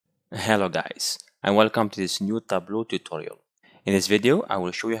Hello guys, and welcome to this new Tableau tutorial. In this video, I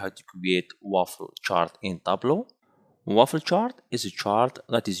will show you how to create Waffle chart in Tableau. Waffle chart is a chart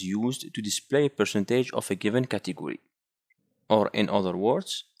that is used to display a percentage of a given category. Or in other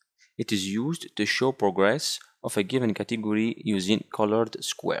words, it is used to show progress of a given category using colored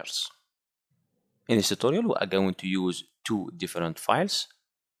squares. In this tutorial, we are going to use two different files.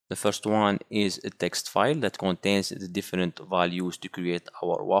 The first one is a text file that contains the different values to create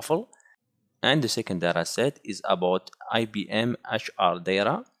our waffle. And the second data set is about IBM HR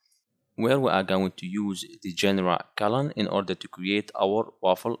data, where we are going to use the general column in order to create our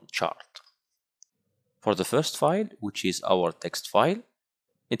waffle chart. For the first file, which is our text file,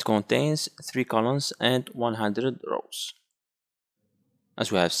 it contains 3 columns and 100 rows.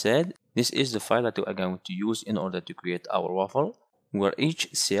 As we have said, this is the file that we are going to use in order to create our waffle, where each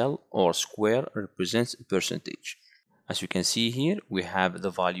cell or square represents a percentage. As you can see here, we have the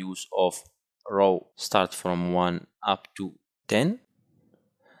values of row start from 1 up to 10,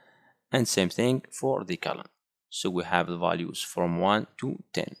 and same thing for the column. So we have the values from 1 to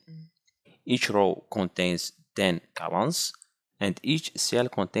 10. Each row contains 10 columns, and each cell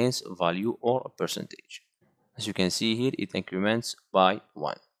contains value or a percentage. As you can see here, it increments by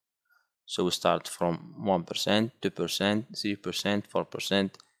 1. So we start from 1%, 2%, 3%, 4%,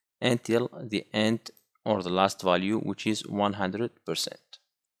 until the end or the last value, which is 100%.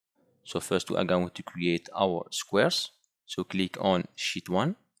 So first we are going to create our squares. So click on sheet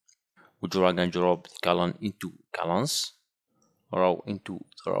 1. We drag and drop the column into columns, row into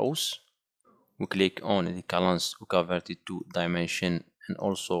the rows. We click on the columns, we convert it to dimension and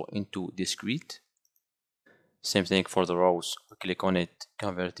also into discrete. Same thing for the rows. We click on it,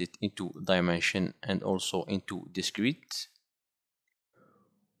 convert it into dimension and also into discrete.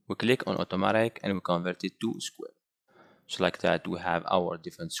 We click on automatic and we convert it to square. So like that, we have our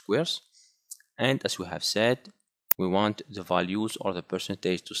different squares. And as we have said, we want the values or the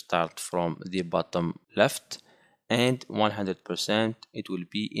percentage to start from the bottom left, and 100% it will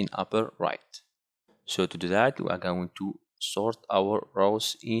be in upper right. So to do that, we are going to sort our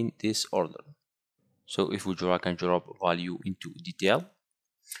rows in this order. So if we drag and drop value into detail,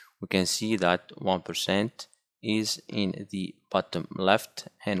 we can see that 1% is in the bottom left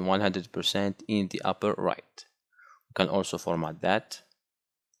and 100% in the upper right. We can also format that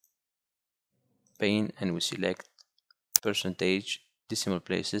pane and we select percentage, decimal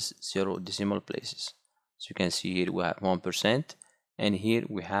places, 0 decimal places. So you can see here we have 1% and here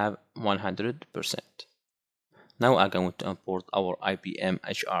we have 100%. Now we are going to import our IBM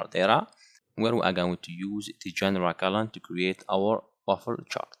HR data, where we are going to use the general column to create our waffle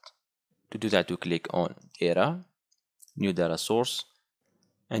chart. To do that, we click on data, new data source,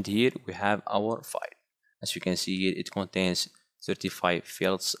 and here we have our file. As you can see here, it contains 35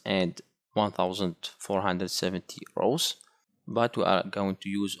 fields and 1470 rows, but we are going to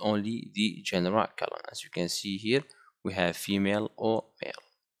use only the general column. As you can see here, we have female or male.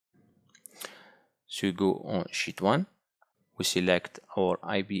 So we go on sheet 1, we select our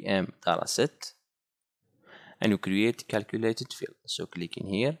IBM dataset, and we create calculated field. So click in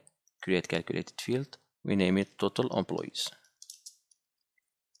here, create calculated field, we name it total employees.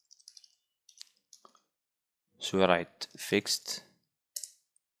 So we write fixed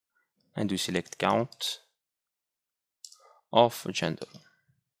and we select count of gender.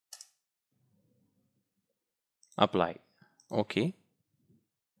 Apply. OK.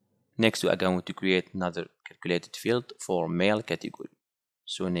 Next, we are going to create another calculated field for male category.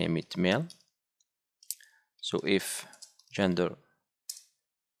 So name it male. So if gender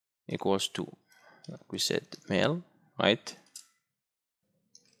equals to, like we said, male, right?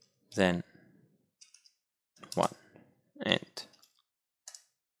 Then 1 and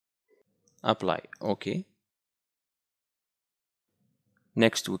apply. OK.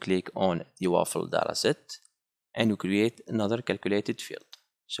 Next, we click on the waffle dataset and we create another calculated field.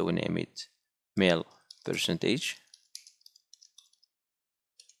 So we name it male percentage,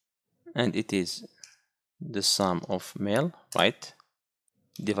 and it is the sum of male, right,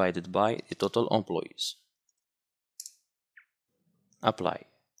 divided by the total employees. Apply.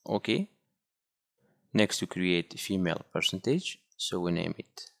 OK. Next, we create female percentage. So we name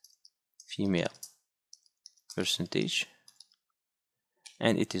it female percentage,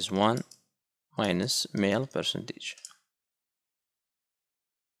 and it is 1 minus male percentage.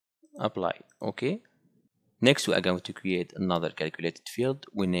 Apply. OK. Next, we are going to create another calculated field.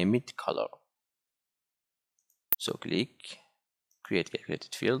 We name it color. So click, create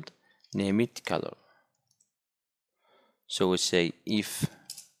calculated field, name it color. So we say if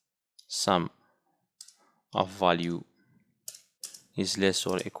sum of value is less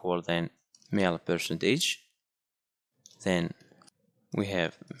or equal than male percentage, then we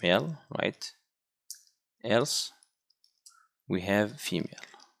have male, right? Else we have female.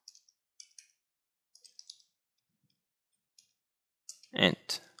 And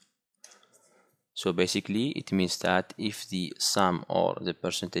so basically it means that if the sum or the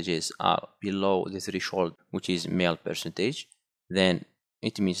percentages are below the threshold, which is male percentage, then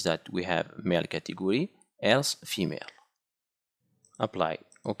it means that we have male category, else female. Apply.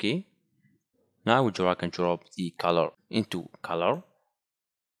 Okay. Now we drag and drop the color into color.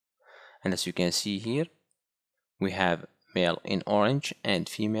 And as you can see here, we have male in orange and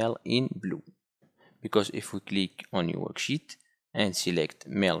female in blue. Because if we click on your worksheet and select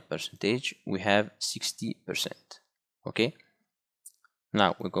male percentage, we have 60%. Okay.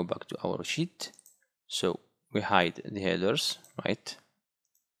 Now we go back to our sheet. So we hide the headers, right?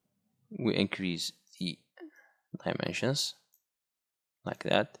 We increase the dimensions like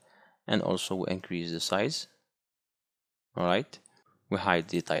that, and also we increase the size. All right. We hide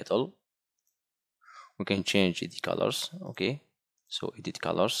the title. We can change the colors. Okay. So edit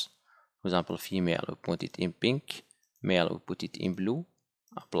colors. For example, female, we put it in pink. Male, we put it in blue.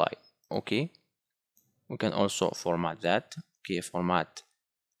 Apply. Okay. We can also format that. Okay, format.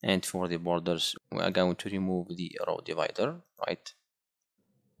 And for the borders, we are going to remove the row divider, right?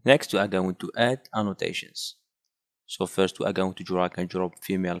 Next, we are going to add annotations. So first, we are going to drag and drop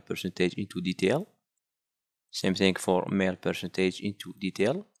female percentage into detail. Same thing for male percentage into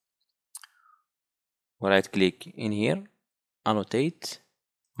detail. We right click in here, annotate,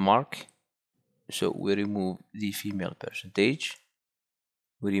 mark. So we remove the female percentage.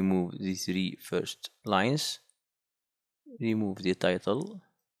 We remove the three first lines. Remove the title.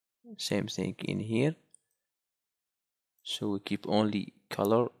 Same thing in here. So we keep only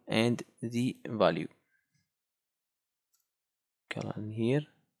color and the value. Color in here.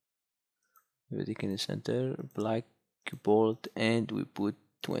 Vertical in the center, black, bold, and we put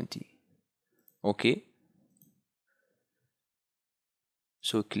 20. Okay.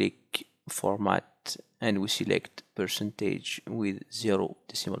 So click format and we select percentage with 0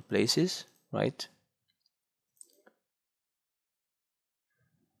 decimal places, right?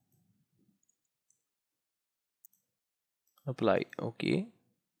 Apply. Okay.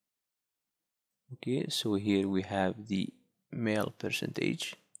 Okay, so here we have the male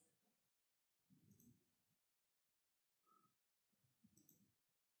percentage.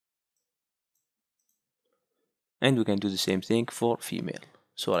 And we can do the same thing for female.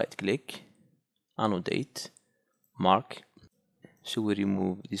 So right click, annotate, mark. So we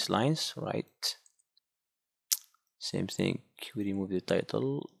remove these lines, right? Same thing, we remove the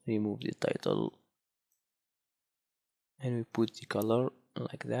title, and we put the color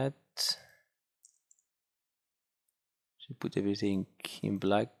like that. So put everything in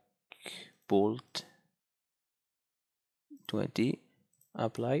black, bold, 20,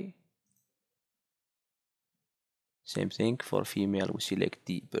 apply. Same thing for female, we select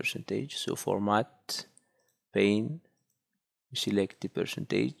the percentage. So format, pane, we select the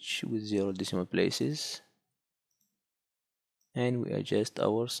percentage with 0 decimal places, and we adjust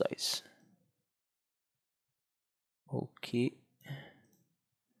our size. Okay.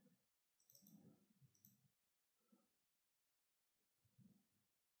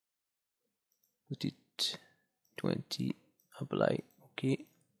 Put it 20, apply. Okay.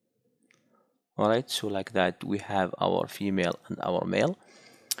 Alright, so like that we have our female and our male.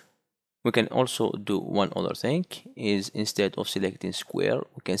 We can also do one other thing, is instead of selecting square,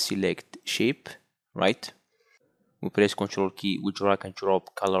 we can select shape, right? We press Ctrl key, we drag and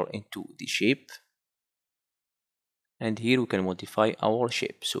drop color into the shape. And here we can modify our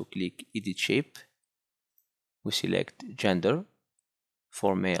shape. So click edit shape. We select gender.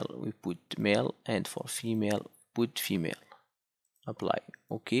 For male, we put male, and for female, put female. Apply.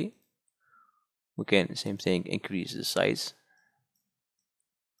 Okay. We can, same thing, increase the size.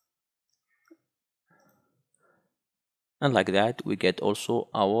 And like that, we get also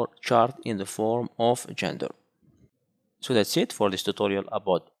our chart in the form of gender. So that's it for this tutorial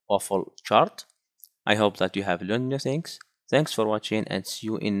about Waffle chart. I hope that you have learned new things. Thanks for watching and see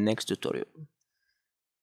you in next tutorial.